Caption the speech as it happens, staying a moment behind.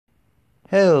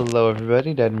Hello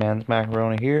everybody, Dead Man's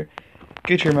Macaroni here.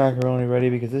 Get your macaroni ready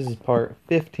because this is part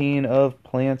 15 of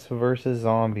Plants vs.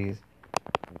 Zombies.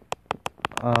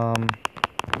 In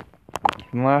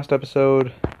the last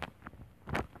episode,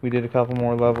 we did a couple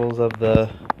more levels of the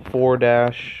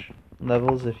 4-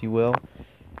 levels, if you will.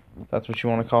 That's what you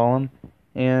want to call them.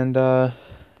 And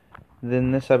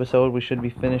then this episode, we should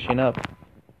be finishing up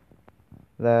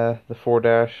the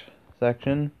 4-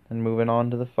 section and moving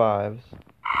on to the 5s.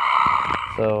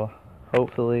 So,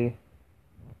 hopefully,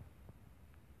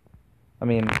 as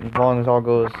long as all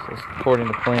goes according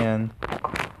to plan,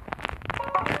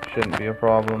 shouldn't be a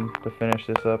problem to finish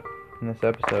this up in this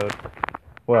episode.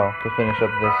 Well, to finish up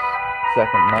this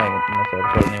second night in this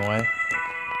episode anyway.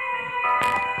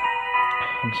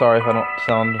 I'm sorry if I don't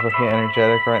sound very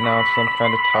energetic right now, because I'm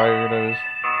kind of tired. It was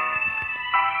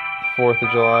 4th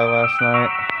of July last night.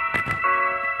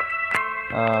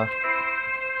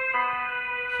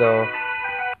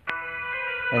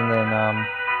 And then,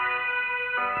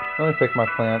 let me pick my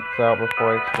plants out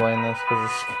before I explain this,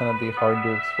 because it's going to be hard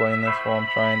to explain this while I'm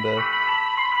trying to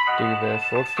do this.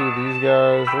 So let's do these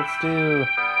guys. Let's do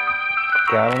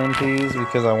Gatling peas,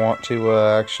 because I want to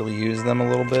actually use them a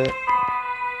little bit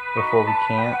before we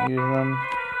can't use them.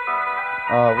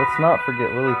 Let's not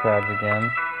forget lily pads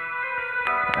again.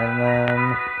 And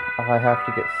then I have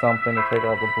to get something to take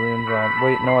all the blooms on.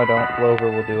 Wait, no I don't.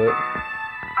 Clover will do it.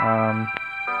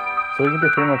 So we can do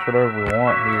pretty much whatever we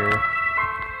want here.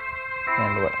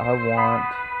 And what I want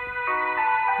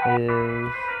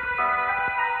is...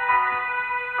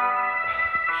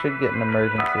 should get an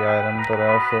emergency item, but I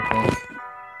also think...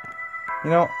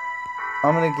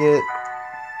 I'm gonna get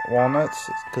walnuts,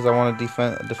 because I want a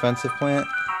defensive plant.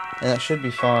 And that should be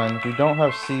fine. We don't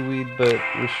have seaweed, but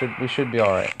we should be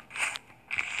alright.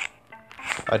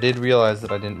 I did realize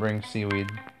that I didn't bring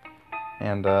seaweed.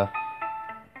 And,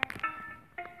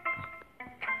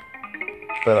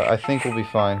 but I think we'll be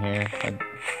fine here.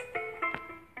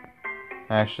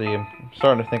 Actually, I'm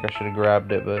starting to think I should have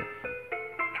grabbed it, but...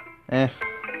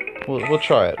 We'll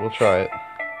try it. We'll try it.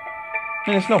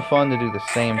 It's no fun to do the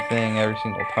same thing every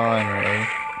single time, really.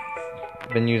 I've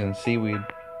been using seaweed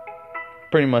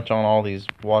pretty much on all these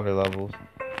water levels.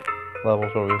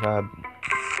 Levels where we've had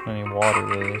any water,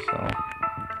 really, so...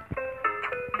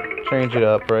 change it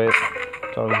up, right?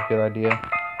 It's always a good idea.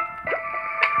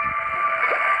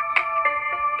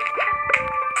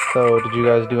 So, did you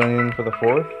guys do anything for the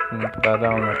 4th? And put that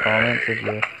down in the comments if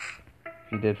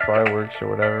you did fireworks or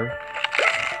whatever.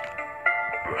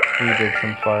 We did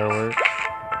some fireworks.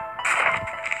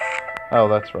 Oh,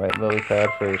 that's right, lily pad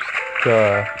first.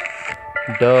 Duh,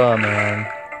 man.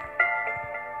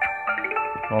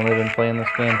 Only been playing this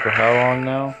game for how long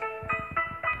now?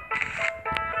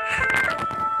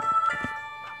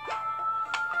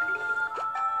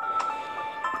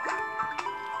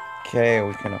 Okay,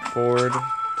 we can afford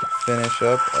to finish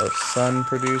up our sun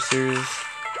producers.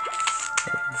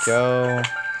 There we go.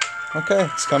 Okay,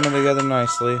 it's coming together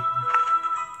nicely.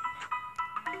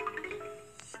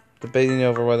 Debating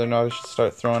over whether or not I should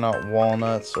start throwing out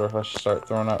walnuts or if I should start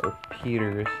throwing out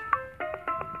repeaters.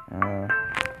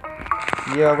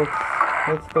 Yeah,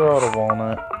 let's throw out a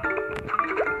walnut.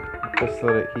 Just so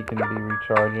that he can be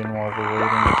recharging while we're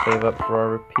waiting to save up for our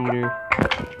repeater.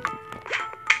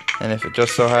 And if it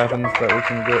just so happens that we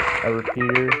can get a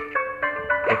repeater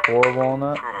before a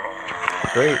walnut,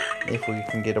 great. If we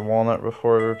can get a walnut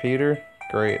before a repeater,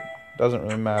 great. Doesn't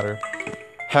really matter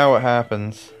how it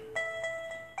happens.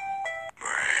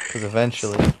 Because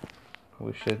eventually,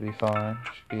 we should be fine.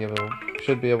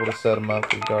 Should be able to set them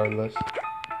up regardless.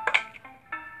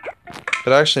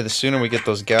 But actually, the sooner we get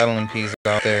those Gatling peas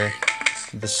out there,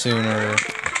 the sooner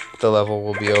the level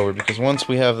will be over. Because once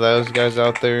we have those guys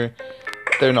out there,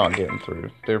 they're not getting through.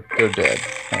 They're dead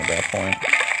at that point.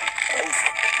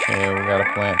 Yeah, we gotta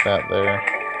plant that there.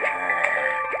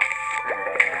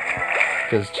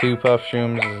 Because 2 puff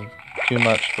shrooms is too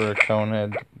much for a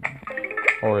conehead.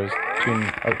 Or is too...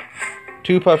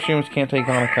 2 puff shrooms can't take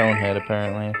on a conehead,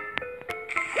 apparently.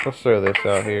 Let's throw this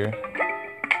out here.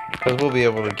 Because we'll be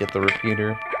able to get the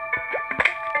repeater.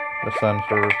 The sun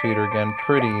for a repeater again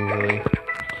pretty easily.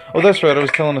 Oh, that's right, I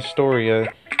was telling a story.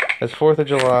 It's 4th of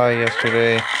July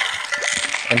yesterday,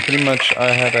 and pretty much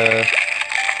I had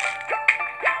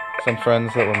some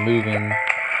friends that were moving,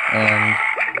 and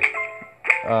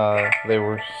they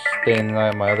were staying the night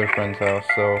at my other friend's house,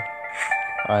 so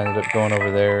I ended up going over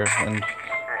there, and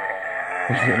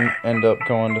we didn't end up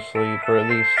going to sleep, or at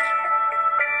least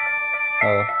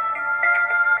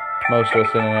most of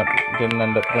us didn't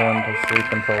end up going to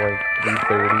sleep until like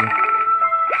 3:30,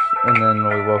 and then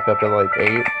we woke up at like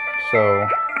 8, so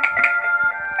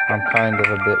I'm kind of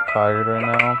a bit tired right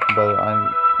now, but I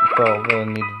felt that I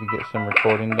needed to get some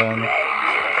recording done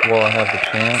while I have the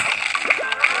chance.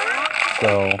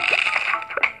 So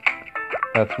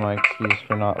that's my excuse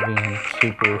for not being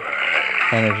super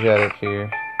energetic here.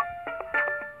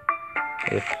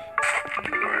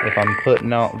 If I'm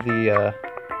putting out the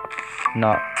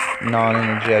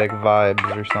non-energetic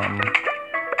vibes or something,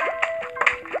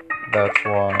 that's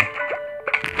why.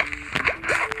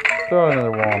 Throw out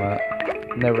another walnut.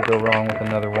 Never go wrong with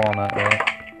another walnut, right?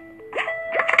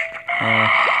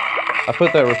 I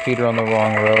put that repeater on the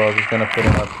wrong row. I was gonna put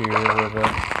him up here where the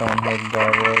stonehead guy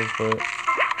was, but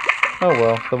oh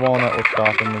well, the walnut will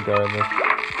stop him regardless.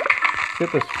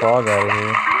 Get this frog out of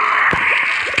here.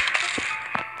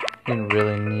 Didn't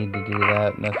really need to do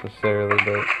that necessarily,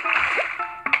 but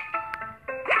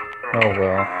oh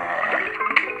well.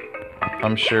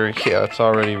 I'm sure, yeah, it's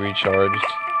already recharged.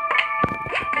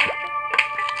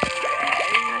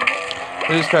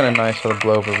 It is kind of nice how the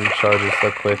blower recharges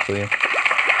so quickly.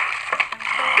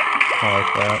 I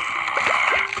like that.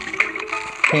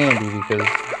 Handy because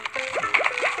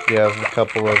you have a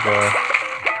couple of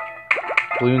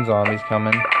balloon zombies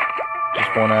coming,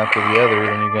 just one after the other,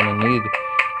 then you're gonna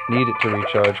need it to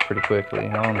recharge pretty quickly,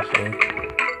 honestly.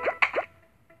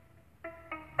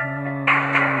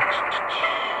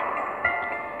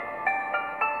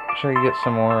 Try to get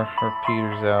some more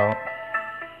repeaters out.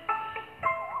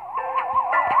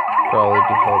 Probably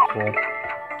be helpful.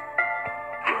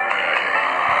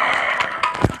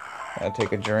 I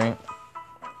take a drink.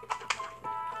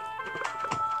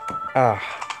 Ah,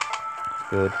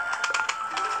 good.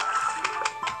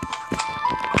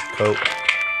 Coke.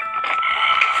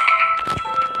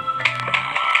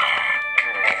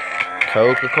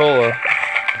 Coca-Cola.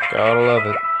 Gotta love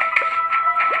it.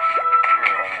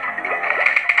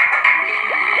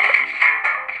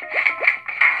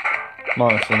 I'm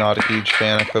honestly not a huge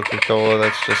fan of Coca-Cola.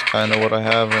 That's just kind of what I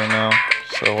have right now.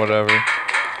 So whatever.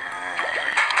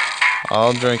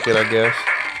 I'll drink it, I guess.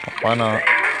 Why not?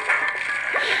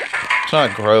 It's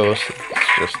not gross.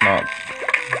 It's just not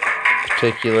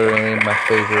particularly my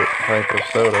favorite type of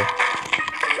soda.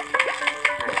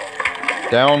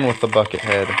 Down with the bucket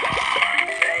head.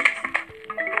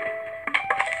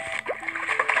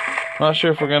 Not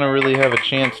sure if we're gonna really have a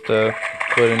chance to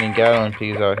put any gallon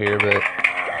peas out here, but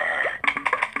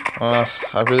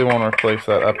I really want to replace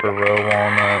that upper row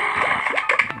walnut.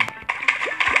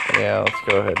 Yeah, let's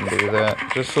go ahead and do that.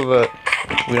 Just so that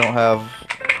we don't have,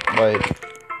 like,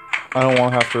 I don't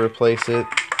want to have to replace it,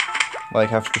 like,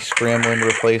 have to be scrambling to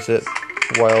replace it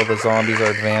while the zombies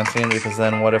are advancing, because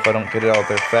then what if I don't get it out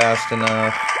there fast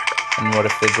enough, and what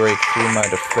if they break through my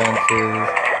defenses,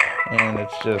 and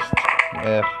it's just,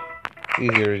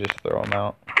 easier to just throw them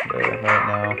out there right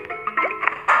now,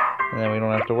 and then we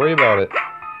don't have to worry about it.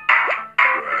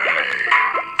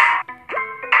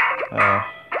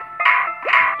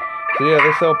 So yeah,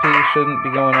 this LP shouldn't be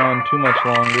going on too much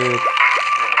longer. It's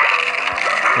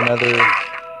another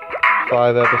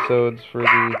 5 episodes for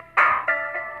the,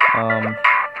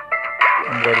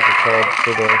 what is it called,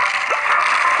 for the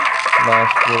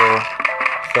last little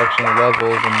section of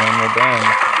levels, and then we're done.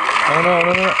 Oh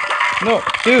no,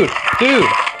 dude!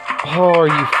 Oh, are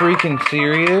you freaking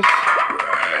serious?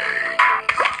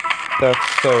 That's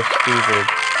so stupid.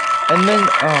 And then,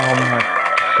 oh my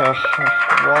gosh,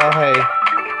 why?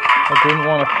 I didn't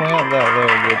want to plant that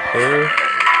there, good sir.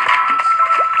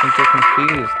 I think you're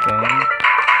confused, gang.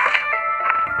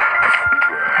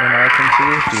 And I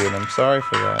confused you, and I'm sorry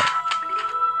for that.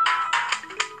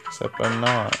 Except I'm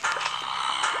not.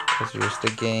 It's just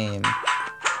a game.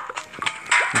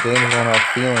 Games don't have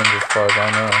feelings as far as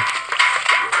I know.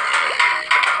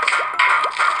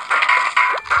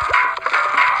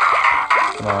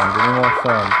 Come on, give me more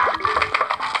sun.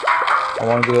 I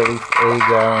want to get at least a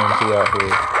gallon tea out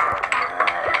here.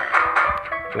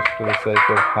 Just for the sake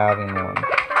of having one.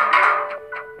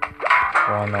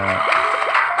 Why not?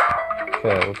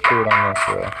 Okay, let's do it on this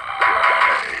way.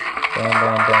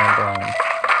 Down.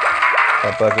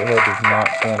 That bucket head does not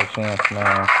stand a chance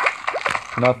now.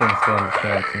 Nothing stands a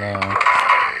chance now.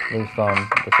 At least on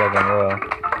the second row.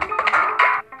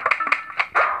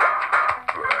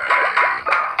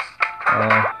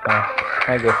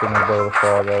 I guess we can blow the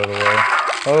frog out of the way.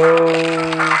 Oh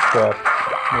crap.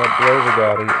 That blazer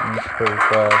got eaten pretty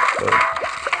fast, but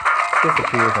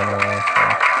disappears anyway, so.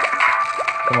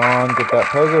 Come on, get that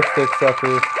pogo stick,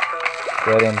 sucker.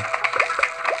 Get him.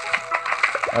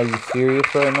 Are you serious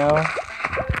right now?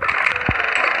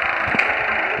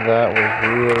 That was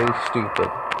really stupid.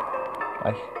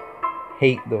 I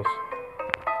hate those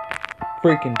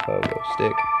freaking pogo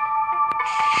stick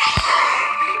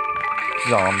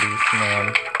zombies,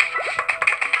 man.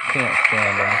 Can't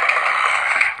stand them.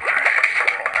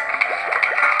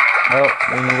 Oh,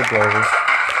 we need a blower.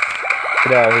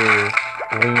 Get out of here,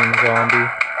 lean zombie.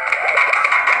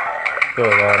 Throw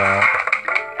that out.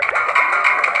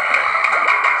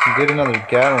 Get another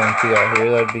Gatling key out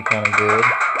here, that'd be kind of good.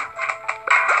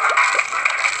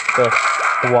 But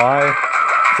why?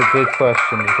 It's a good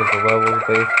question because the level is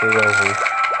basically over.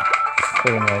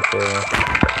 Put him right there.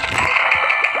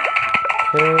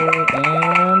 Okay,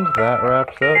 and that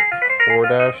wraps up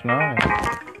 4-9.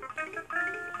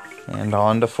 And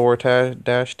on to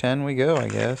 4-10 we go, I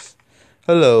guess.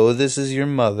 Hello, this is your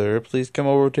mother. Please come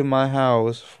over to my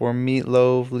house for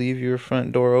meatloaf. Leave your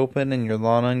front door open and your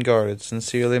lawn unguarded.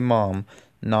 Sincerely, Mom,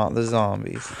 not the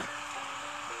zombies.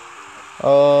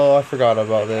 Oh, I forgot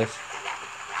about this.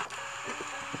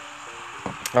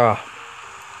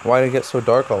 Why did it get so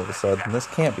dark all of a sudden? This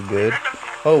can't be good.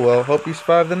 Oh well, hope you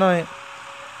survive the night.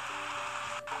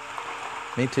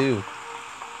 Me too.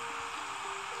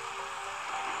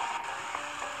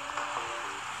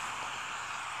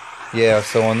 Yeah,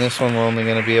 so on this one we're only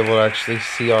going to be able to actually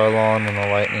see our lawn when the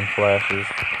lightning flashes.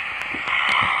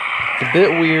 It's a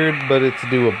bit weird, but it's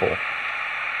doable.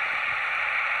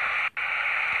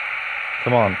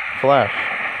 Come on, flash.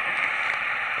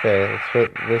 Okay, let's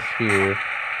put this here.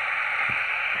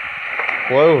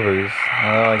 Clovers.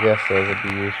 Well, I guess those would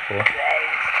be useful.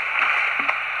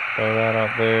 Throw that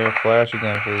out there. Flash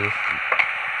again, please.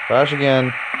 Flash again.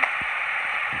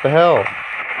 What the hell?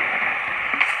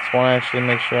 Just want to actually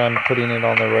make sure I'm putting it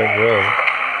on the right row.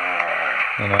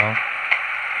 You know?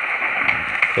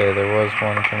 Okay, there was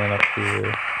one coming up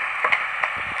here.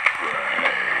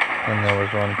 And there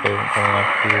was one coming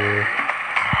up here.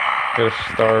 Got a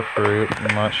star fruit.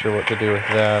 I'm not sure what to do with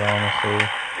that, honestly.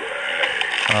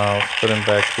 Let's put him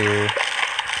back here.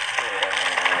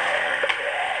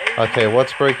 Okay,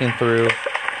 what's breaking through?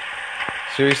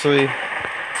 Seriously?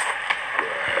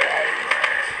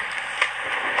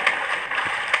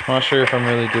 I'm not sure if I'm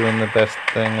really doing the best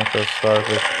thing with those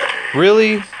starfish.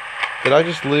 Really? Did I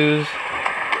just lose?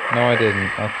 No, I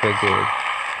didn't. Okay, good.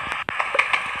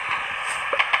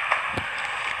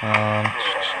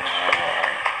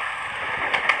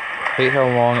 Hate how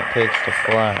long it takes to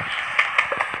flash.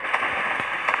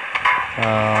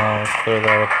 Let's throw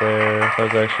that up there. That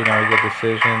was actually not a good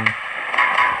decision.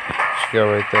 Should go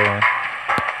right there.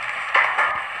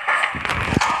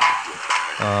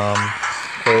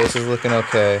 Okay, this is looking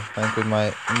okay. I think we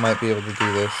might be able to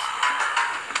do this.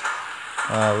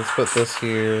 Let's put this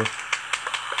here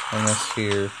and this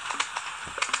here,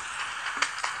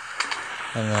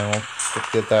 and then we'll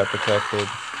get that protected.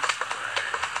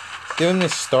 Give him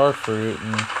this star fruit,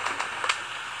 and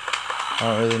I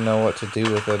don't really know what to do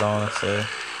with it, honestly.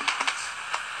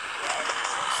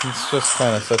 It's just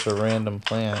kind of such a random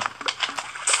plant.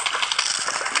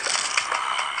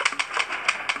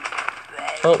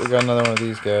 Oh, we got another one of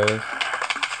these guys.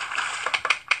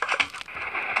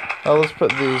 Oh, let's put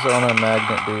these on our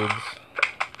magnet dudes.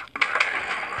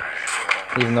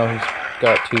 Even though he's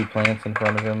got 2 plants in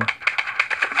front of him.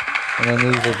 And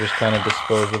then these are just kind of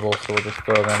disposable, so we'll just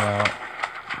throw them out.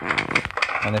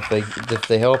 And if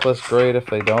they help us, great. If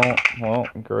they don't, well,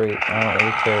 great. I don't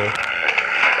really care.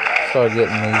 Start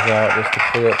getting these out just to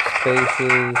clear up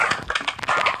spaces.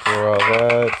 Throw out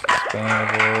that. It's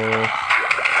expandable.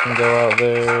 Can go out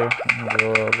there. Go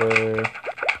out there.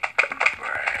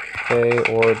 Okay,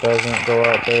 or it doesn't go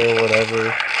out there. Whatever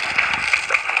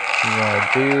you want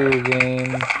to do,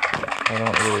 game. I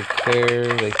don't really care.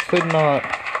 They could not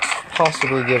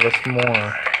possibly give us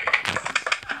more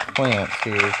plants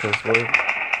here because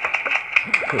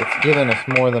it's giving us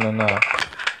more than enough.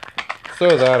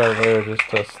 Throw that over there just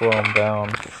to slow them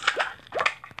down.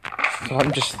 So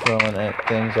I'm just throwing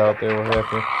things out there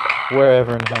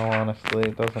wherever now, honestly.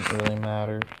 It doesn't really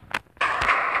matter.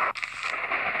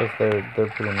 Because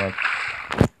they're pretty much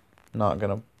not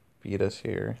gonna beat us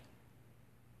here.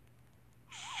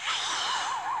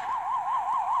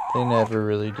 They never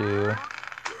really do.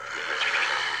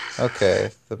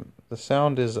 Okay, the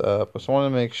sound is up. I just wanted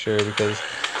to make sure because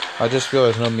I just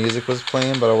realized no music was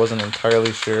playing, but I wasn't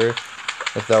entirely sure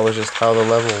if that was just how the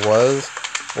level was,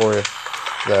 or if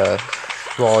the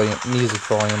music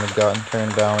volume had gotten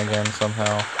turned down again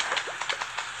somehow.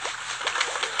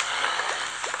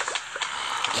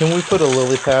 Can we put a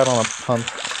lily pad on a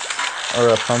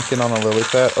pumpkin on a lily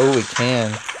pad? Oh, we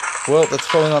can. Well, that's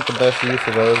probably not the best use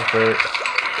of those, but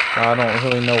I don't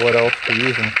really know what else to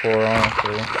use them for,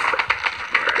 honestly.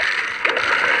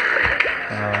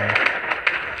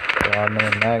 I'm in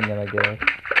a magnet, I guess.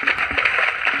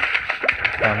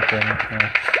 Pumpkin.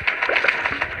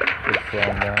 Just slow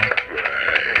them down.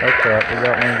 Oh crap, we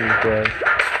got one of these guys.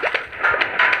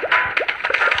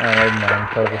 Oh, never mind.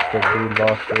 Harvester dude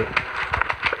lost it.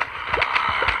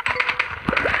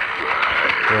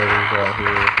 What is out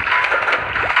here?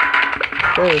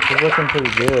 Okay, this is looking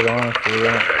pretty good,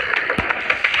 honestly.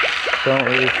 Don't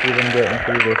really see them getting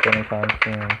through this anytime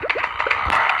soon.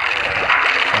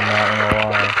 I'm not gonna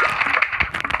lie.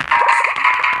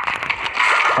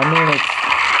 I mean, it's...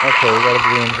 Okay, we got a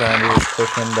green zombie who's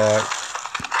pushing back.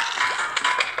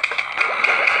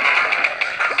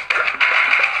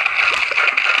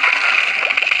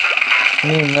 I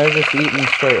mean, they're just eating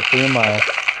straight through my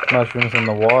mushrooms in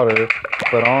the water,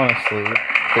 but honestly,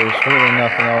 there's really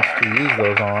nothing else to use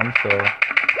those on, so...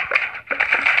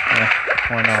 Yeah,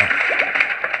 why not?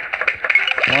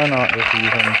 Why not just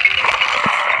use them?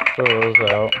 Throw those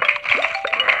out.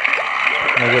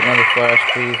 Can I get another flash,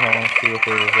 please? I want to see if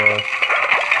there's,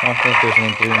 I don't think there's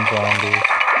any green zombies.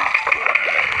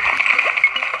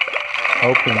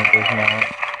 Hoping that there's not.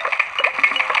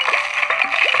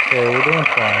 Okay, we're doing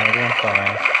fine, we're doing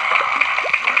fine.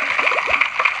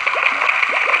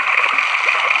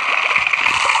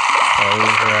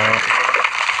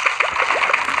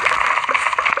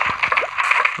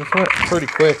 This went pretty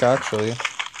quick, actually.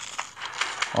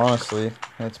 Honestly,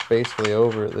 it's basically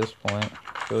over at this point.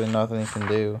 Really nothing you can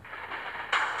do.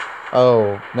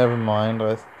 Oh, never mind.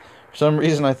 For some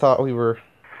reason I thought we were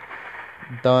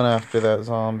done after that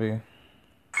zombie.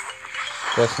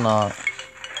 Guess not.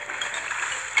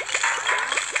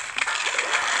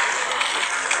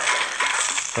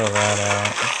 Throw that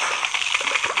out.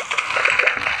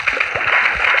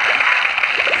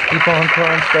 Keep on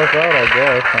throwing stuff out, I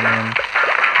guess. I mean,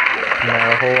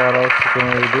 not a whole lot else you can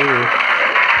really do.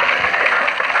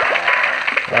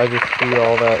 I just see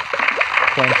all that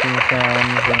clenching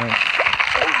sounds and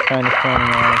it's kind of funny,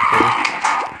 honestly.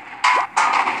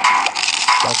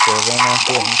 Okay, they're not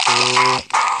getting through.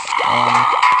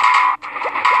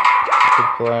 Could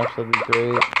flash, that'd be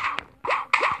great.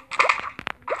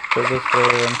 So this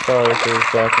way, I'm sorry if there's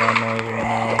background noise right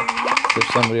now. There's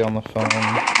somebody on the phone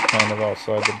kind of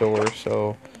outside the door,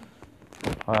 so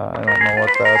I don't know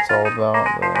what that's all about.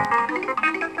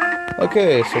 But...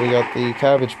 Okay, so we got the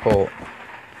cabbage pult.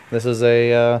 This is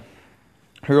a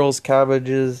hurls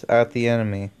cabbages at the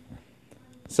enemy.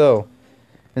 So,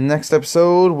 in the next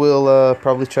episode, we'll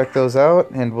probably check those out,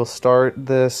 and we'll start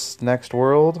this next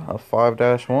world of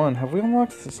 5-1. Have we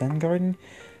unlocked the Zen Garden?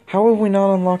 How have we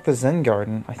not unlocked the Zen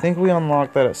Garden? I think we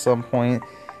unlocked that at some point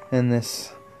in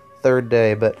this third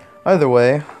day, but either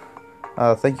way,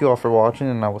 thank you all for watching,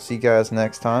 and I will see you guys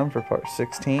next time for part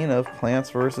 16 of Plants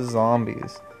vs.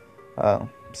 Zombies.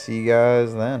 See you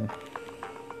guys then.